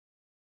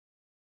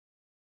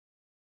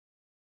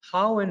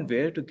how and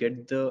where to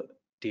get the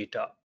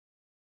data.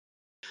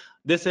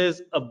 This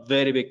is a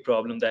very big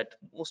problem that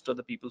most of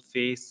the people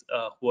face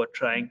who are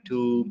trying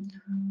to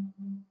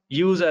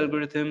use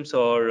algorithms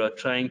or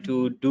trying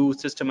to do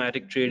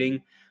systematic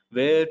trading.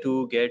 Where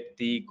to get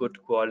the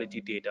good quality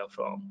data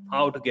from,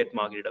 how to get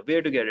market data,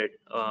 where to get it,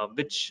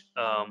 which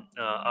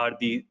are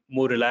the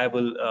more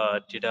reliable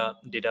data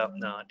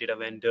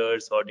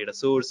vendors or data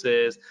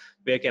sources,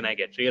 where can I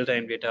get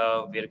real-time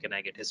data, where can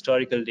I get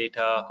historical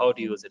data, how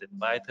to use it in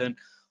Python,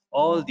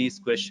 all these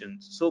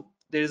questions. So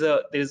there's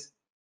a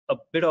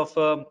bit of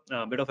a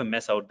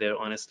mess out there,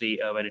 honestly,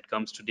 when it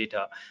comes to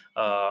data,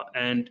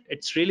 and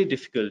it's really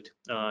difficult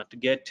to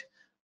get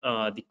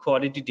the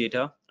quality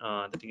data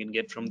that you can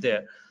get from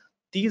there.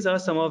 These are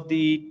some of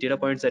the data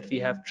points that we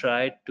have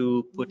tried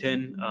to put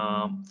in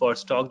for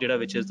stock data,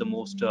 which is the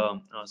most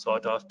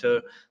sought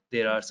after.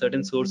 There are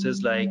certain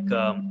sources like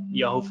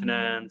Yahoo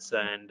Finance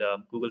and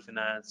Google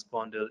Finance,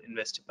 Quandl,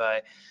 investpy.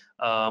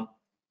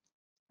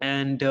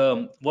 And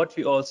what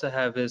we also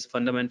have is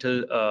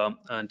fundamental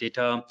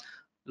data,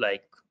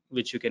 like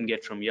which you can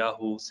get from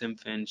Yahoo,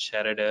 SimFin,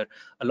 Sharadar.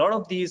 A lot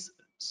of these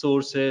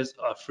sources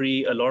are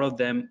free, a lot of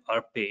them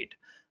are paid.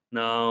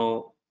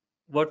 Now,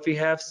 what we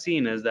have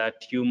seen is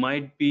that you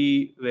might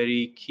be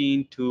very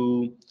keen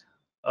to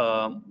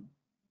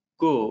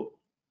go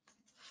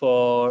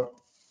for,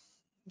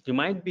 you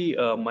might be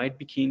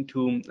keen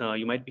to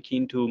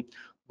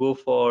go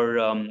for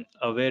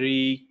a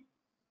very,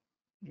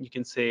 you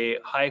can say,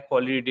 high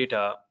quality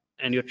data,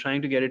 and you're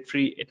trying to get it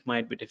free. It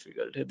might be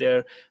difficult. There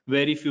are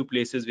very few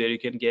places where you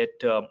can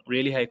get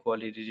really high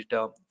quality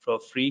data for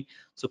free.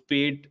 So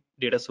paid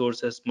data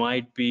sources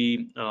might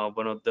be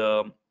one of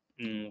the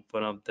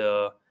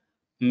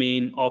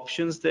main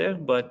options there.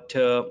 But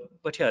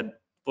yeah,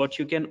 what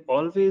you can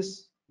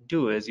always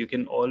do is you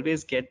can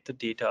always get the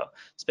data,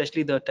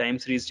 especially the time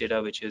series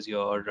data, which is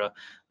your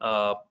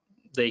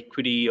the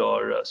equity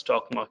or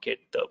stock market,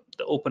 the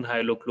open, high,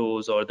 low,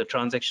 close, or the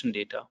transaction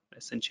data,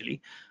 essentially.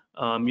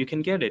 You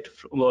can get it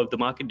from, or the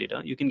market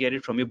data, you can get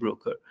it from your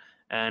broker.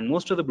 And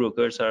most of the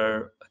brokers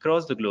are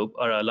across the globe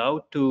are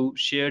allowed to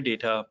share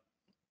data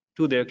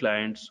to their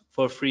clients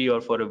for free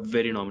or for a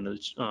very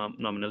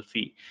nominal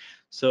fee.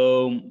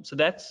 So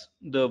that's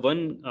the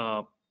one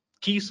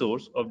key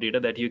source of data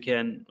that you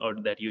can, or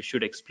that you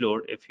should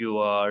explore if you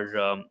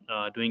are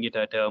doing it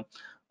at an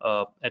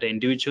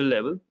individual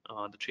level,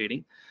 the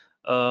trading.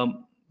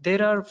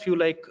 There are a few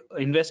like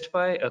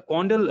investpy.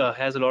 Quandl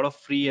has a lot of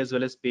free as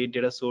well as paid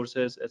data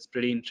sources. It's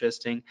pretty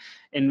interesting.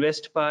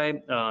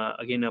 Investpy,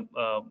 again,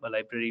 a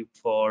library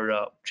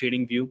for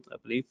trading view, I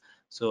believe.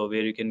 So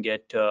where you can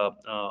get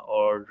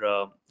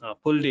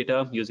pull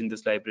data using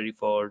this library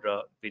for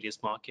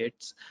various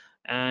markets.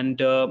 And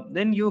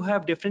then you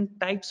have different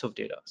types of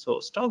data.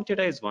 So stock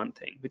data is one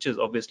thing, which is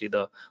obviously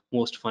the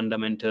most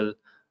fundamental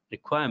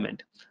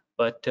requirement.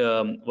 But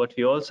what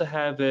we also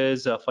have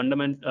is the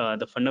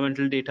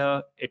fundamental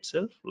data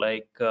itself,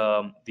 like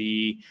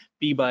the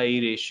P by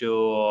E ratio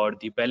or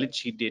the balance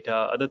sheet data,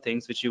 other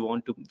things which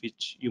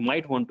you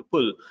might want to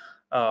pull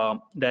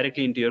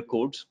directly into your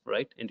codes,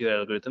 right, into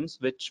your algorithms,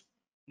 which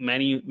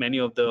many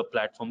of the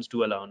platforms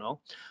do allow now,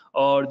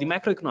 or the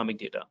macroeconomic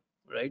data,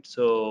 right?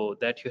 So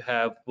that you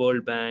have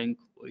World Bank,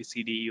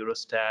 OECD,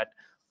 Eurostat,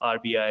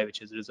 RBI,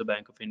 which is Reserve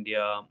Bank of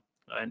India,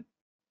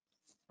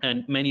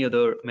 and many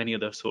other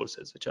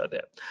sources which are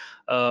there.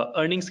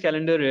 Earnings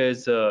calendar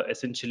is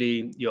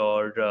essentially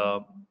your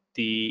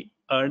the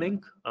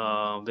earning,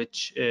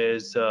 which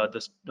is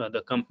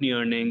the company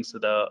earnings,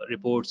 the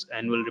reports,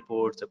 annual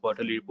reports, the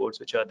quarterly reports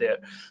which are there.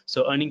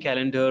 So earning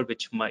calendar,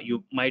 which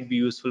might be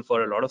useful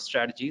for a lot of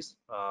strategies.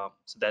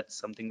 So that's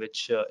something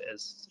which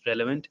is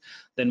relevant.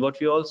 Then what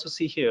we also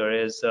see here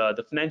is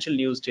the financial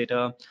news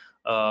data,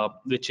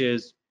 which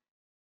is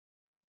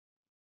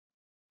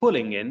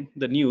pulling in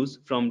the news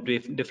from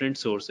different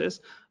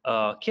sources.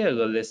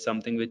 Kaggle is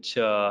something which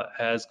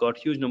has got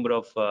huge number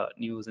of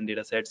news and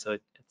data sets, so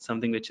it's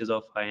something which is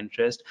of high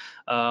interest.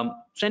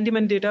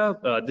 Sentiment data,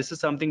 this is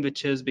something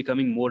which is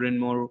becoming more and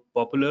more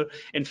popular.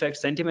 In fact,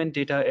 sentiment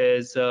data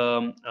is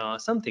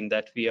something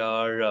that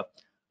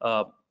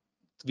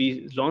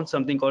we launched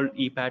something called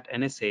EPAT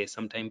NSA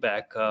sometime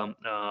back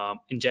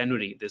in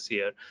January this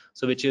year.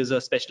 So which is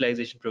a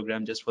specialization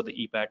program just for the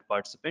EPAT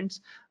participants.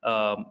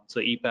 So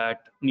EPAT,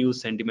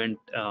 news, sentiment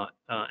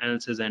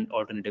analysis and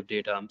alternative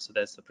data. So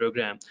that's the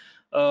program.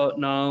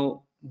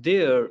 Now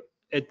there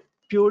it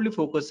purely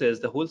focuses,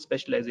 the whole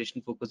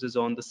specialization focuses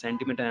on the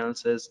sentiment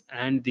analysis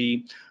and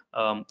the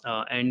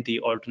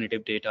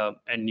alternative data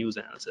and news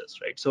analysis,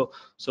 right? So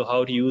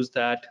how to use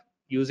that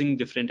using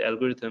different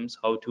algorithms,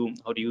 how to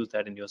use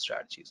that in your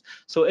strategies.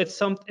 So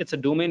it's a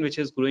domain which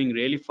is growing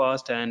really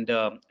fast, and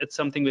it's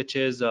something which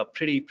is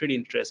pretty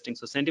interesting.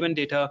 So sentiment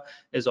data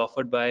is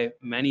offered by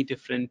many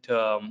different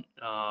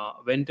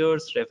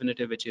vendors.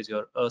 Refinitiv, which is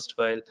your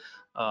erstwhile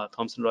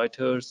Thomson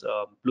Reuters,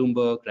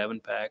 Bloomberg,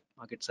 Ravenpack,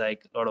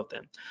 MarketPsych, a lot of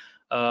them.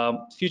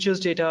 Futures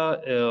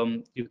data,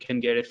 you can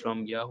get it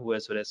from Yahoo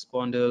as well as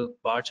Quandl.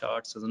 Bar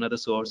charts is another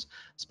source.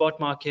 Spot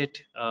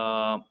market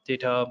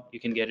data, you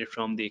can get it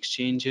from the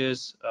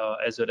exchanges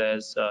as well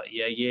as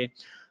EIA.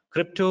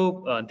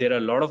 Crypto, there are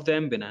a lot of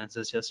them. Binance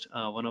is just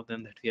one of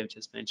them that we have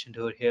just mentioned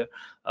over here.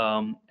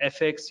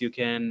 FX, you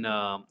can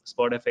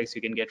spot FX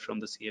you can get from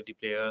the CFD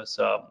players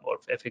or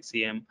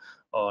FXCM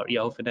or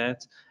Yahoo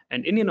Finance,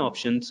 and Indian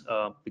options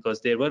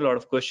because there were a lot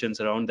of questions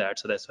around that,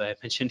 so that's why I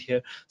mentioned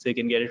here. So you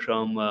can get it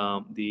from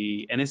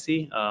the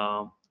NSE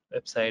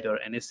website or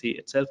NSE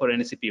itself or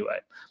NSEPY.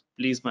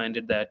 Please mind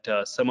it that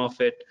some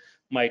of it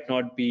might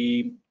not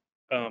be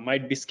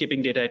might be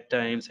skipping data at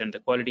times, and the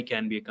quality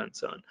can be a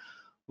concern.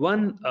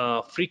 One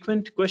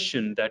frequent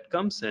question that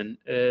comes in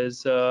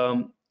is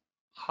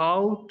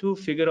how to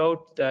figure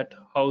out that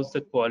how's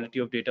the quality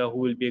of data, who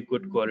will be a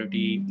good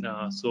quality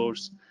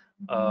source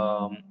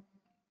um,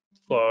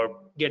 for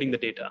getting the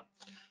data.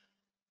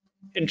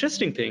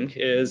 Interesting thing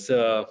is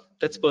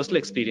that's personal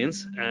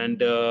experience,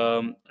 and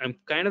I'm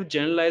kind of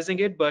generalizing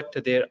it, but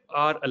there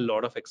are a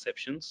lot of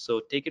exceptions,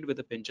 so take it with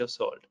a pinch of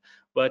salt.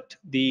 But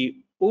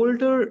the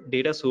older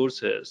data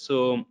sources,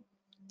 so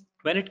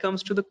when it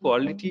comes to the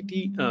quality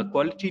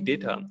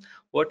data,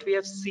 what we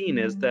have seen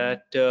is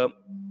that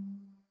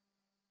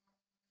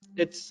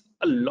it's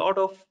a lot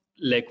of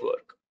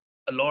legwork,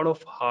 a lot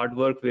of hard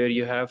work where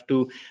you have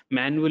to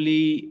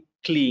manually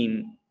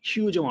clean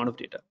huge amount of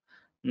data.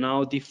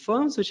 Now, the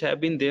firms which have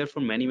been there for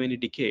many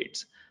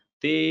decades,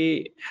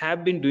 they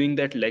have been doing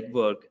that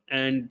legwork,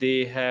 and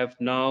they have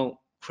now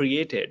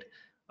created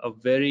a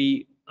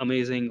very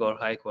amazing or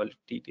high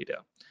quality data,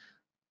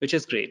 which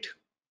is great.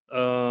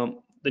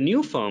 The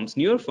newer firms,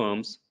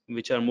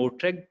 which are more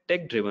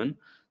tech driven,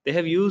 they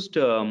have used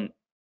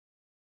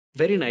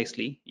very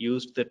nicely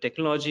used the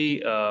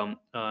technology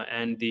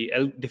and the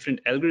different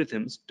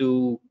algorithms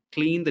to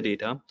clean the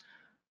data.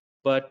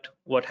 But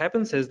what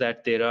happens is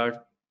that there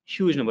are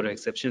huge number of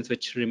exceptions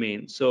which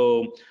remain.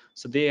 So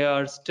they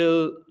are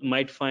still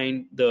might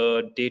find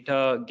the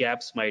data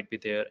gaps might be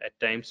there at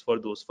times for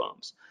those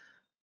firms,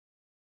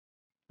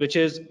 which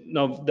is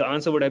now the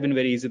answer would have been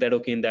very easy that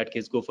okay, in that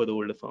case go for the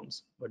older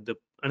firms. But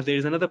there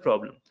is another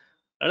problem.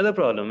 Another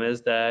problem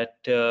is that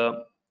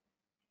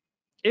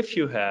if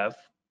you have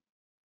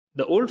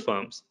the old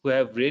firms who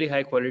have really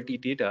high quality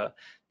data,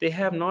 they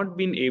have not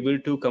been able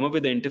to come up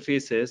with the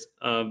interfaces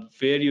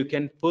where you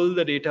can pull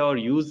the data or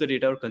use the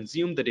data or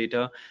consume the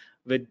data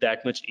with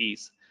that much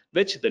ease,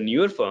 which the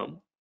newer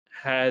firm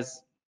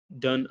has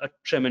done a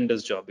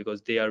tremendous job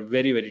because they are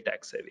very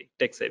tech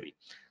savvy.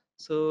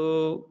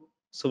 So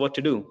what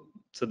to do?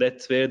 So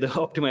that's where the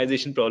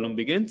optimization problem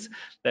begins,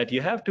 that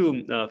you have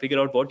to figure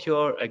out what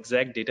your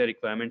exact data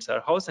requirements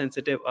are. How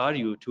sensitive are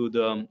you to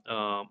the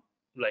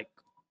like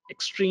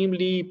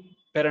extremely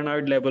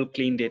paranoid level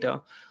clean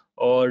data,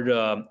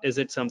 or is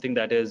it something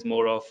that is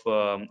more of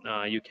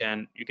you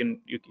can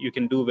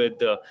do with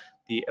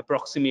the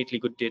approximately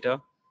good data?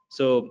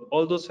 So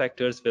all those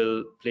factors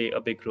will play a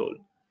big role.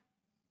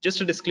 Just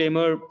a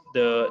disclaimer,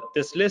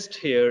 this list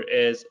here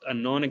is a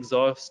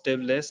non-exhaustive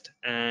list,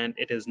 and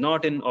it is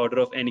not in order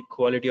of any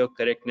quality or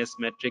correctness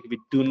metric. We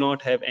do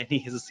not have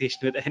any association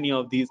with any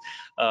of these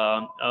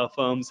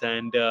firms,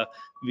 and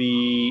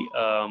we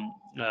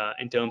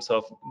in terms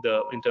of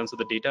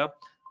the data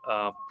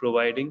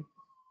providing,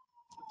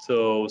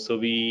 so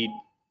we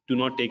do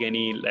not take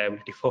any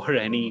liability for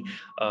any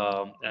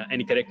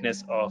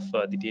correctness of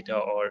the data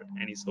or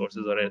any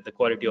sources or the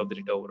quality of the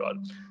data overall.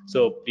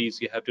 So please,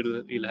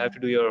 you'll have to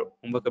do your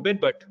homework a bit,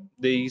 but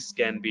these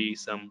can be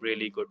some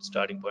really good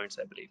starting points,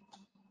 I believe.